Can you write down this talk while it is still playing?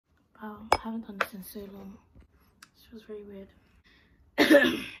Wow, I haven't done this in so long. This feels very weird.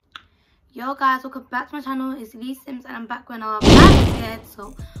 Yo guys, welcome back to my channel. It's Lee Sims and I'm back with another back.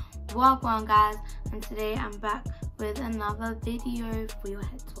 So welcome guys, and today I'm back with another video for your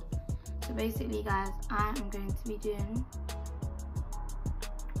head top. So basically guys, I am going to be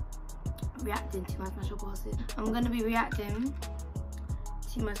reacting to my special bosses. I'm going to be reacting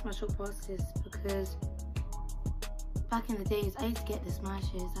to my special bosses because back in the days I used to get the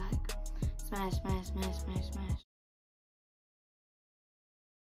smashes, like smash, smash, smash, smash, smash.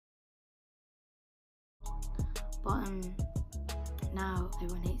 But now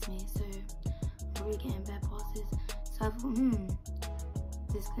everyone hates me, so I'm probably getting bad passes. So I thought,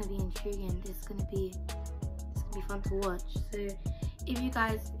 this is gonna be intriguing. This is gonna be fun to watch. So if you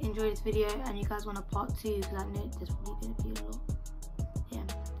guys enjoyed this video and you guys want a part 2, because I know there's probably gonna be a lot. Yeah.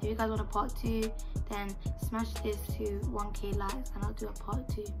 If you guys want a part 2, then smash this to 1K likes and I'll do a part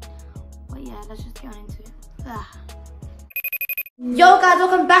 2. But yeah, let's just get on into it. Yo guys,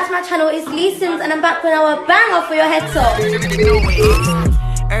 welcome back to my channel. It's Lee Sims and I'm back with our banger for your head top.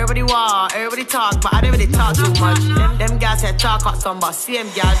 Everybody walk, everybody talk, but I don't really talk too much. Them guys said talk out some, but same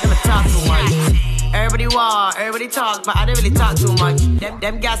guys never talk too much. Everybody walk, everybody talk, but I don't really talk too much.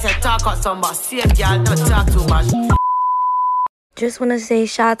 Them guys said talk out some, but same guys never talk too much. Just want to say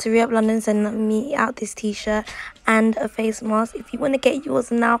shout out to REUBZ4K London sending me out this t-shirt and a face mask. If you want to get yours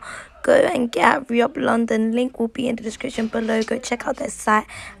now, go and get at REUBZ4K London. Link will be in the description below. Go check out their site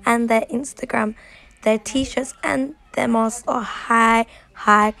and their Instagram. Their t-shirts and their masks are high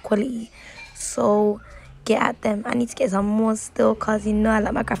quality. So get at them. I need to get some more still because you know I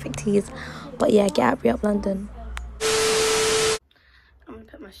like my graphic tees. But yeah, get at REUBZ4K London. I'm going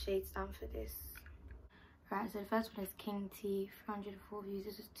to put my shades down for this. Right, so the first one is King T, 304 views.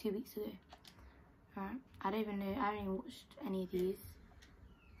 This was 2 weeks ago. Right, I don't even know, I haven't even watched any of these.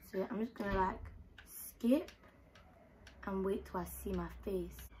 So I'm just gonna like skip and wait till I see my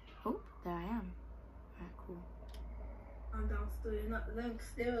face. Oh, there I am. Right, cool. I'm downstairs, not them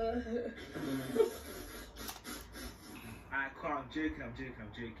still. I'm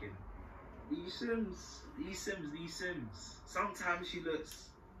joking. Lee Sims. Sometimes she,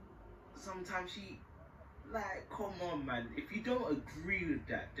 like, come on man, if you don't agree with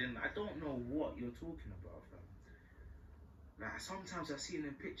that, then I don't know what you're talking about, fam. Like, sometimes I see it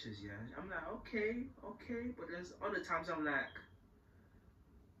in pictures, yeah, I'm like, okay, but there's other times I'm like,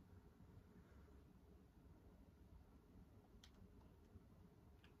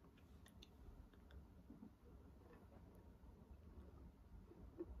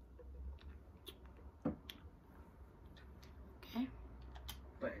 okay.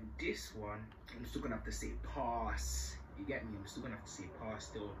 But in this one, I'm still gonna have to say pass. You get me? I'm still gonna have to say pass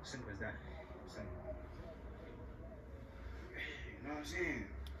still. Simple as that. So, you know what I'm saying?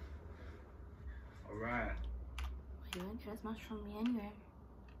 Alright. Well, you won't get as much from me anyway.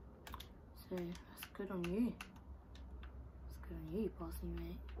 So that's good on you. That's good on you, passing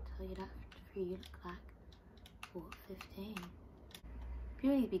mate. I'll tell you that for free, you look like, what, 15?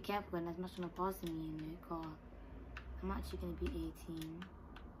 People need to be careful when there's much on a passing me, you know, because I'm actually going to be 18.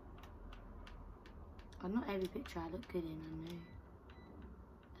 But not every picture I look good in, I know.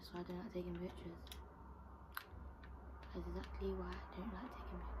 That's why I don't like taking pictures. That's exactly why I don't like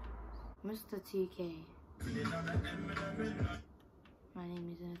taking pictures. Mr. 2K. My name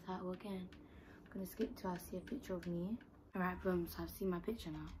is in the title again. I'm going to skip till I see a picture of me. Alright, boom, so I've seen my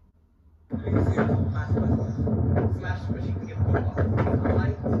picture now.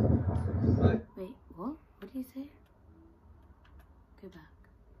 Wait, what? What did you say? Go back.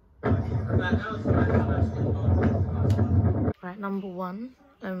 Right, number 1.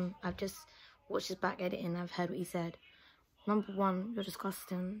 I've just watched his back editing. I've heard what he said. Number 1, you're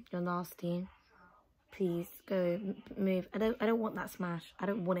disgusting. You're nasty. Please go move. I don't want that smash. I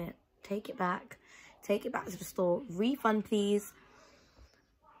don't want it. Take it back. Take it back to the store. Refund, please.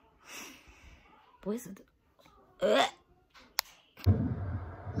 Boys,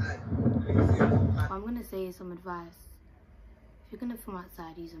 I'm gonna say some advice. If you're gonna film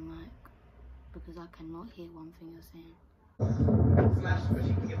outside, use a mic, because I cannot hear one thing you're saying.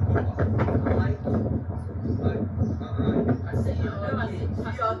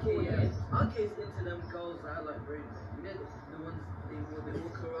 RK's into them girls that are like braids. You know the ones they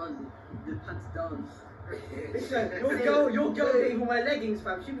walk around, the pants down. Listen, your girl didn't even wear leggings,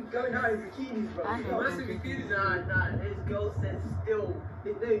 fam. She be going out in bikinis, bro. Nah, his girl says still.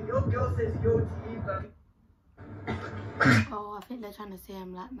 Your girl says yo to you, fam. Oh, I think they're trying to say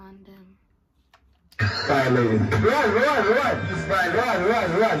I'm like man, them. Run! Do I have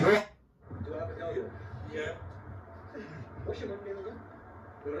a girl? Yeah. What's your name again?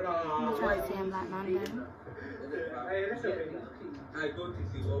 I'm trying to say I'm like man then. Hey, let's go. I go to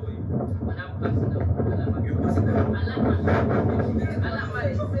see what way. When I'm passing them, I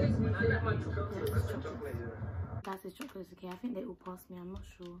like my chocolate. That's his chocolates, okay. I think they all passed me, I'm not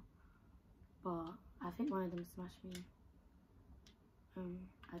sure. But I think one of them smashed me.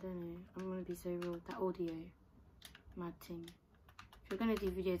 I don't know. I'm gonna be so real. That audio, mad thing. If you're gonna do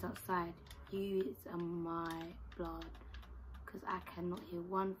videos outside, use my blood. Because I cannot hear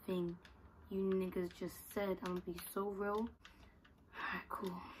one thing you niggas just said. I'm gonna be so real. Alright,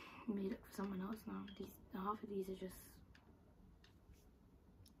 cool. Let me look for someone else now. Half of these are just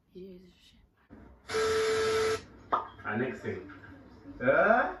videos of shit. And next thing.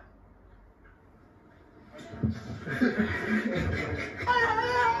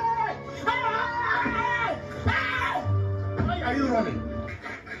 Why are you running?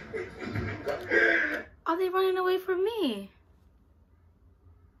 Are they running away from me?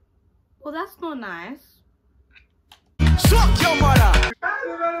 Well, that's not nice. Suck your mother!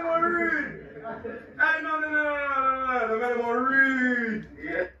 The man more rude! Hey, no, the man more rude!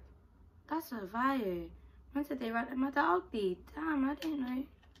 Yeah. That's a value. When said they ran at my ugly? Damn, I didn't know.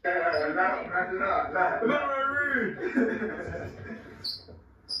 The man more rude!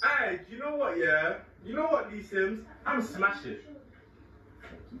 Hey, do you know what, yeah? You know what, Lee Sims? I'm smashing.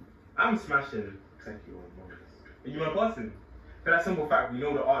 I'm smashing. Thank you, Are you my person? For that simple fact, we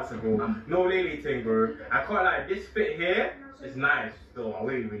know the answer, bro. No lady thing, bro. I can't lie, this fit here is nice, still. I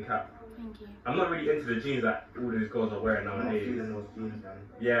won't even cap. Thank you. I'm not really into the jeans that all these girls are wearing nowadays. feeling those jeans, man.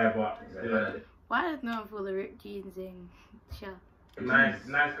 Yeah, but yeah. Why does no one feel the ripped jeans in? Sure.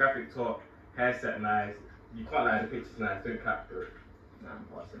 Nice graphic top, hairset nice. You can't lie, the picture's nice, don't cap, bro. Nah, I'm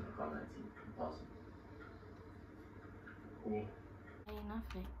passing. I can't lie to you. I'm passing. Cool. Ain't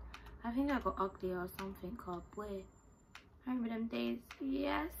nothing. I think I got ugly or something called boy. I remember them days.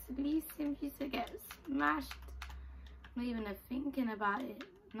 Yes, Lee Sims used to get smashed. Not even thinking about it.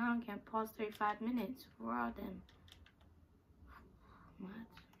 Now I'm getting past 35 minutes. Raw then. Mad.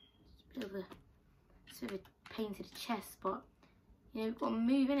 It's a bit of a pain to the chest, but you know, we've got to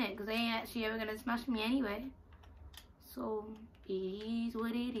move in it because they ain't actually ever gonna smash me anyway. So it is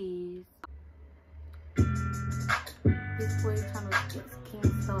what it is. This boy trying to get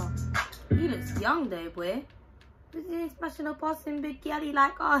King Star. He looks young though, boy. This is smashing up us in big galley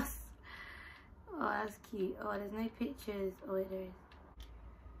like us. Oh, that's cute. Oh, there's no pictures. Oh, wait, there is.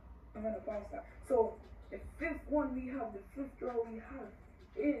 I'm gonna pass that. So the fifth one we have, the fifth row we have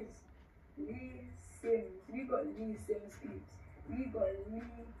is Lee Sims. We got Lee Sims peeps. We got Lee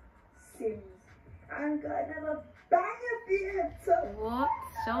Sims. And got another banger beard top. What?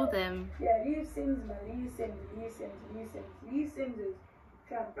 Show them. Yeah, Lee Sims, man. Lee Sims is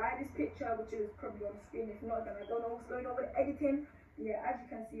trying to buy this picture, which is probably on the screen. If not, then I don't know what's going on with editing. Yeah, as you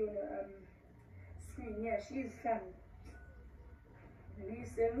can see on the screen, yeah, she's Lee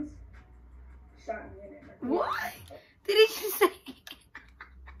Sims. Shot me in it. What? Did he just say?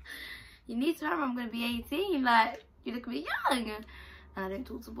 You need to remember I'm going to be 18. Like, you look a bit young. And I don't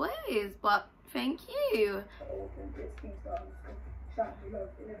talk to boys, but thank you. Open this King Star. Shot me love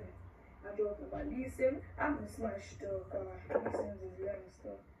 11. I'm joking about Lee Sims. I'm gonna smash still. Lee Sims is 11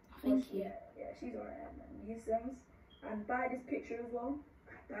 still. Thank you. Yeah, she's alright, man. Lee Sims. And buy this picture as well.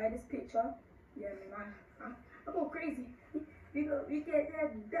 Buy this picture. Yeah, man. I go crazy. We get there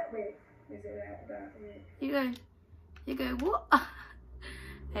that way. Is it that way? You go, what?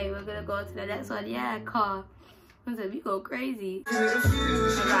 Hey, we're gonna go to the next one. Yeah, car. We go crazy.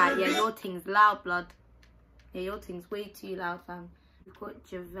 Alright, yeah, your thing's loud, blood. Yeah, your thing's way too loud, fam. We've got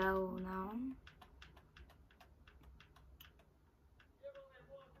Javel now.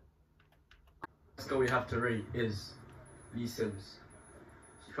 Next girl we have to rate is Lee Sims.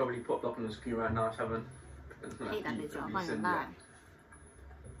 She probably popped up on the screen right now, Shavan. I hate that bitch, I'm not gonna lie.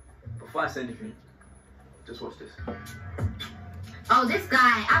 Before I say anything, just watch this. Oh, this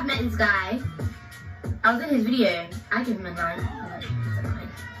guy, I've met this guy. I was in his video. I give him a 9.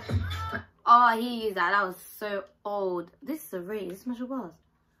 Oh, he used that. That was so old. This is a rate. Is this Marshall Bars?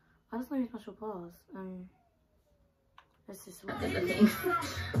 I just know he's Marshall Bars. Let's just watch it.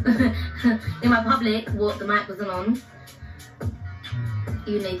 In my public, the mic wasn't on.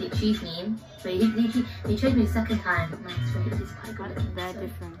 Even though they did choose me. But he chose me the second time. He's quite good looking. They're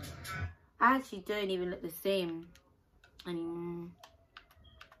different. I actually don't even look the same anymore.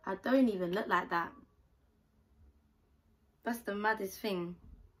 I don't even look like that. That's the maddest thing.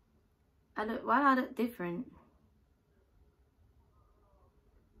 Why do I look different?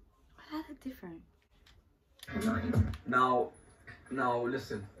 Why do I look different? Now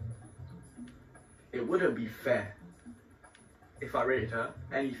listen. It wouldn't be fair if I rated her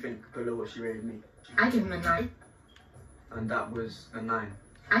anything below what she rated me. I give him a 9. And that was a 9.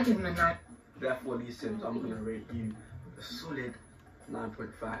 I give him a 9. Therefore, Lee Sims, I'm gonna rate you a solid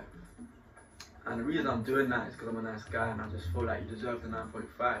 9.5. And the reason I'm doing that is because I'm a nice guy and I just feel like you deserve the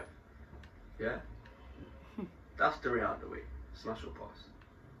 9.5. Yeah? That's the rate out of the way. Smash or pass.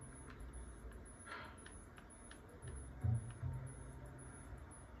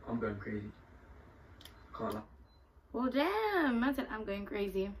 I'm going crazy. Can't lie. Well, damn. I said I'm going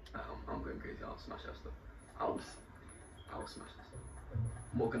crazy. I'm going crazy. I'll smash that stuff. I'll smash this.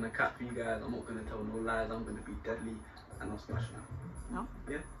 I'm not gonna cap for you guys. I'm not gonna tell no lies. I'm gonna be deadly and I'll smash now. No?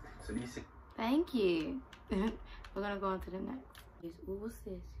 Yeah? So these 6. Thank you. We're gonna go on to the next. Ooh, what's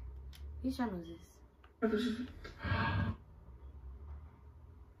this? Whose channel is this? Oh,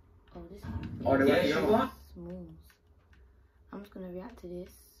 this Oh, the way you want? Smalls. I'm just gonna react to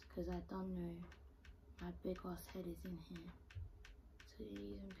this because I don't know my big ass head is in here. So you're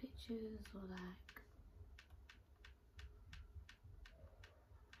using pictures or like,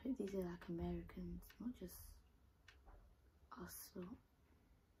 I hope these are like Americans, not just us lot.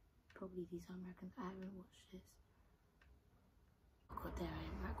 Probably these are Americans. I haven't watched this. Oh god, there I am.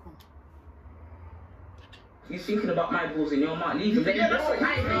 Right, cool. He's thinking about my balls in your mouth. Leave him. Let him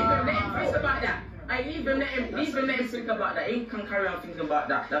think about that. Leave him, let him think about that. He can carry on thinking about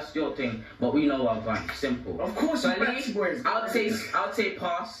that. That's your thing. But we know our vibe. Simple. Of course, so boys. I'll say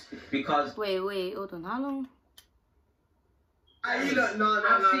pass because. Wait, hold on. How long? I've seen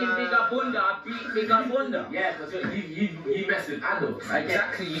bigger bunda. I beat bigger bunda. Yeah, because you mess with adults.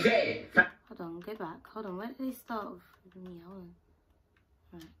 Exactly, you get it. Hold on, go back. Hold on, where did they start with me? Hold on.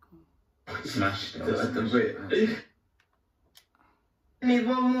 Right, cool. Smash. We need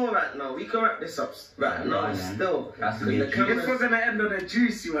one more right now. We can wrap this up right now. Still. If we're gonna end on a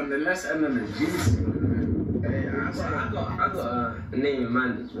juicy one, then let's end on a juicy one. Hey, I got a name in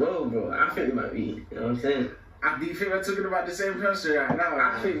mind as well, bro. I think we might be. You know what I'm saying? Do you think we're talking about the same person right now?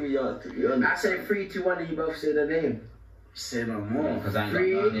 I think we are, to be honest. I say 3, 2, 1 and you both say the name. Say no more. Because I ain't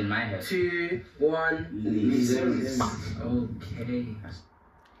got in my head. 2, 1, listen. Okay.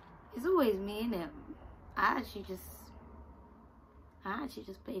 It's always me, innit? I actually just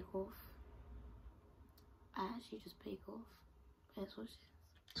bake off. Let's watch this.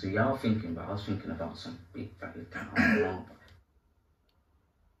 So y'all thinking about, I was thinking about some big fatty town.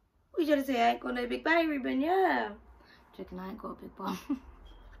 We should say I ain't got no big belly, Ruben, yeah. Joking, I ain't got a big bum.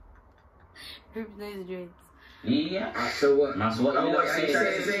 Ruben knows dreams. Yeah. So what? That's what you lot say.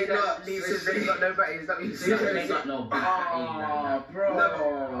 Say not, Lisa, they got no battery. Is that what you say? They got no big fatty. Oh, bro.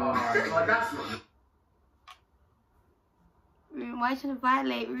 Oh, that's not. Ruben, why are you trying to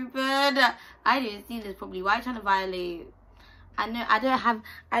violate, Ruben? I didn't see this probably. Why are you trying to violate? I know I don't have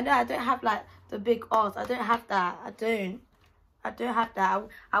like the big ass. I don't have that. I don't have that.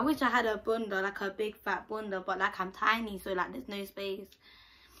 I wish I had a bunda, like a big fat bunda, but like I'm tiny, so like there's no space.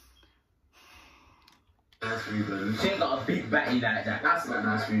 That's Ruben. She ain't got a big batty like that. That's not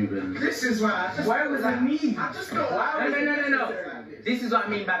nice, Ruben. This is why why was it me? I just got No. This is what I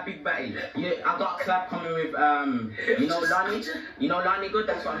mean by big batty. Yeah, I got a club coming with you know Lani? You know Lani good?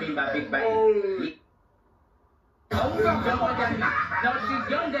 That's what I mean by big batty. No, she's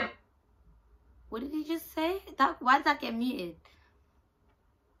younger. What did he just say? Why did that get muted?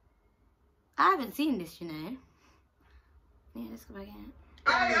 I haven't seen this, you know. Yeah, let's go back in.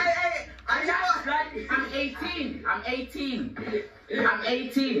 I'm 18. I'm 18.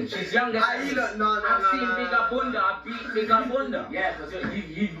 She's younger than me. I've seen bigger bunda. I beat bigger bunda. Yeah, because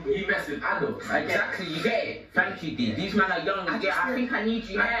you mess with adults. Exactly, you get it. Thank you, D. These men are young. I think I need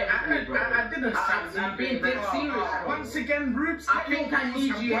you here with me, bro. I didn't I'm being dead serious. Once again, REUBZ4K. I think I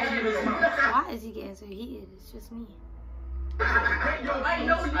need you here with me. Why is he getting so heated? It's just me. I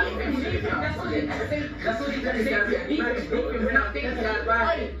know, leave him. That's all he's gonna say. Leave him. We're not thinking that.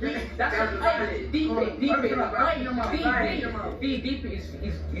 That's what deep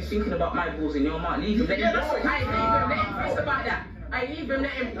he's thinking about my balls in your mouth. Leave him. Let him think about that. Leave him,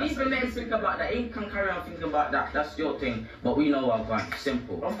 let him think about that. He can carry on thinking about that. That's your thing. But we know our vibe.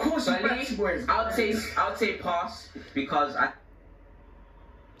 Simple. Of course, so boys. I'll say pass because I.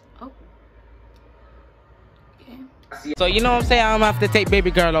 So you know what I'm saying? I'm gonna have to take baby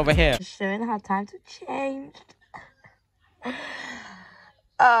girl over here. Showing how times have changed.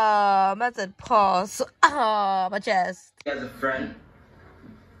 I said pause. My chest. He has a friend.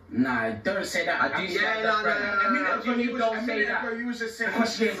 Nah, don't say that. I do say that. You don't say that. You was just saying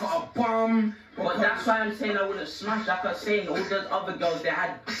because she ain't got a bum. But that's why I'm saying I wouldn't smash. Like I was saying, all those other girls, they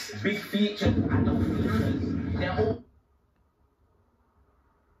had big features. I don't features. They're all.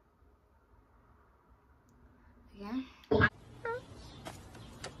 Yeah.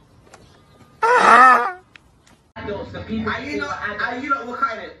 adults, the people. Are you not what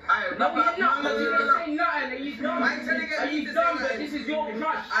kind of? No, but you're not. You didn't say nothing. Are you dumb? Are you dumb? But this is your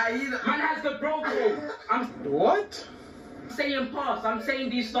crush. Man has the bro code. What? Saying pass, I'm saying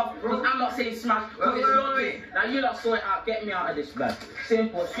these stuff because I'm not saying smash because it's your thing. Now you lot sort it out, get me out of this bag.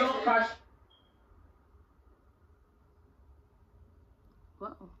 Simple, it's your crush.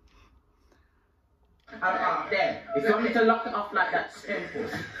 Whoa. Out there. If you want me to lock it off like that, simple.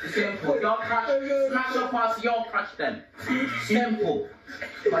 Simple. Your crush, smash or pass your crush then. Simple.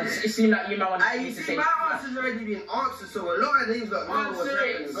 But it seems like you know what I need to say. My answer's already been answered, so a lot of these got Answer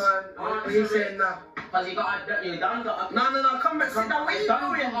it. What are you saying now? Because you done got No, come back, sit down. Where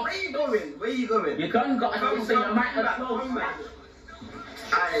you going? You done got to say you might as well smash.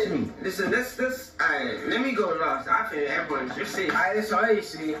 Listen, let me go last. I think everyone's just saying. That's what I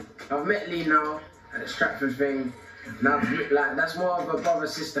see. I've met Lee now at the Stratford thing. Now, like, that's more of a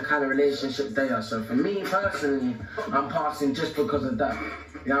brother-sister kind of relationship there. So for me personally, I'm passing just because of that.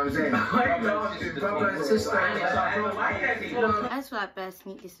 You know what I'm saying? Brother and sister. I just feel like bare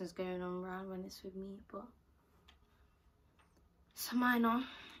sneak distance going on around when it's with me, but it's minor.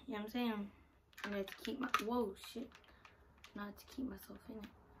 You know what I'm saying? I need to keep my I have to keep myself in it.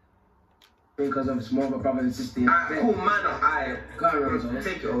 Because it's more of a brother and sister. Cool, man. Go on,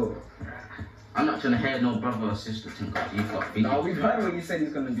 take it over. I'm not trying to hear no brother or sister thing because you've got big. No, we've heard what you said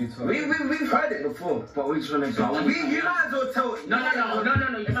he's gonna do to us. We've heard it before, but we just wanna go. You might as well tell. No. You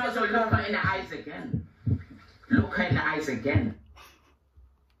might as well look her in the eyes again. Look her in the eyes again.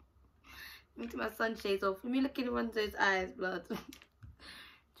 Let me take my sunshades off. Let me look in one of those eyes, blood.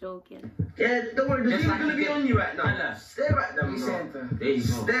 Joking. Yeah, don't worry. The team's gonna be on you right now. Stare at them, bro. There you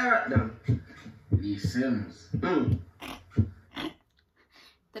go. Stare at them. Lee Sims.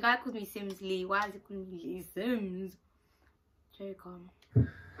 The guy called me Sims Lee. Why is he calling me Lee Sims? Joke on.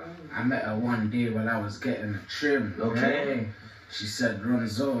 I met her one day while I was getting trimmed. Okay. She said,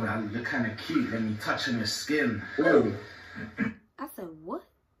 Ronzo, you're kind of cute. Let me touch on your skin. Ooh. I said, what?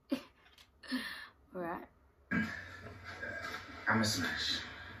 Alright. I'm a smash.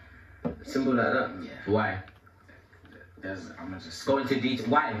 Simple like that. Yeah. Why? I'm gonna just go into detail.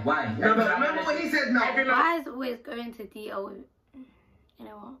 Why? No, but remember what he said now. Why is it always going into detail with, you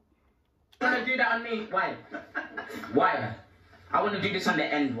know what? You want to do that on me? Why? Why? I want to do this on the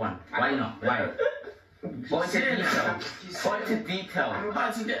end one. Why not? Why? Go into detail. Go into detail. I'm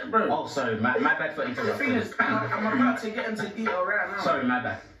about to get, bro. Oh, sorry. My bad for interrupting. The thing is, I'm about to get into detail right now. Sorry, my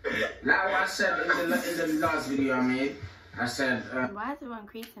bad. Like what I said in the last video I made, I said... Why is everyone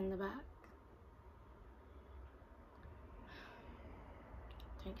creasing in the back?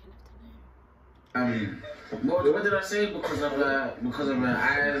 Don't get left alone. What did I say? Because of her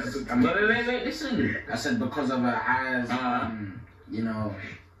eyes. Wait, listen. I said because of her eyes, you know,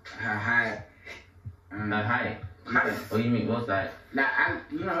 her height. Her height? What do you mean? What's that? Like,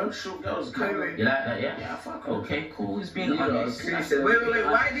 you know, short girls. You like that, yeah? Yeah, fuck. Okay, cool. He's being honest. Wait,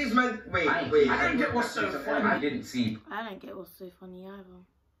 why these men? Wait. I don't get what's so funny. I didn't see. I don't get what's so funny either.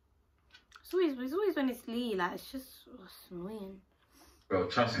 It's always when it's Lee, like, it's just annoying. Bro,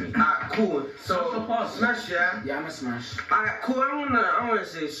 trust me. Alright, cool. So, smash, yeah? Yeah, I'm a smash. Alright, cool. I wanna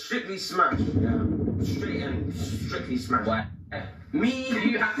say strictly smash. Yeah. Strictly smash. Why? Me,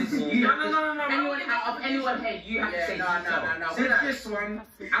 you have to see. No. Anyone out of anyone here, you have to say no. With this one,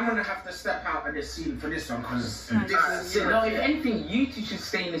 I'm gonna have to step out of the scene for this one because no, if anything, you two should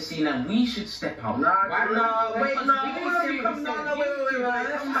stay in the scene and we should step out. Wait. Come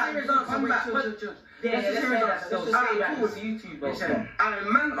back.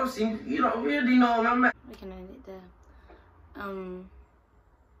 Man, obviously, you don't really know, man. We can end it there.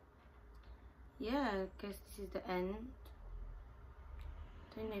 Yeah, I guess this is the end.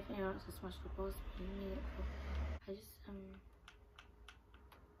 Don't know if anyone else has smashed the balls, but I just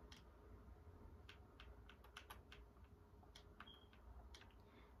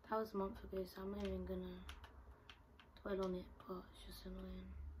that was a month ago, so I'm not even gonna dwell on it, but it's just annoying.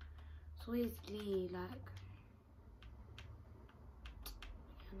 It's always Lee, like,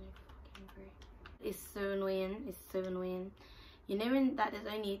 it's so annoying. You know when that there's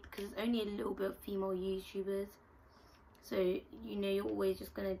only, because there's only a little bit of female YouTubers, so you know you're always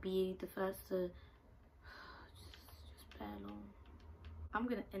just gonna be the first to just bear along. I'm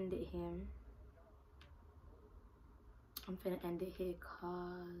gonna end it here. Cause I'm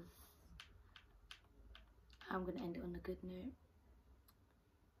gonna end it on a good note.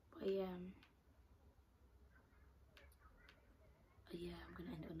 But yeah. I'm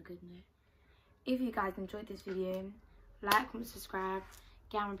gonna end it on a good note. If you guys enjoyed this video, like, comment, subscribe,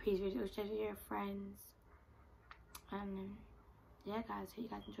 get on previous videos, share with your friends. And yeah guys, hope you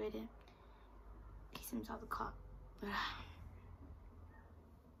guys enjoyed it. Peace out the cut.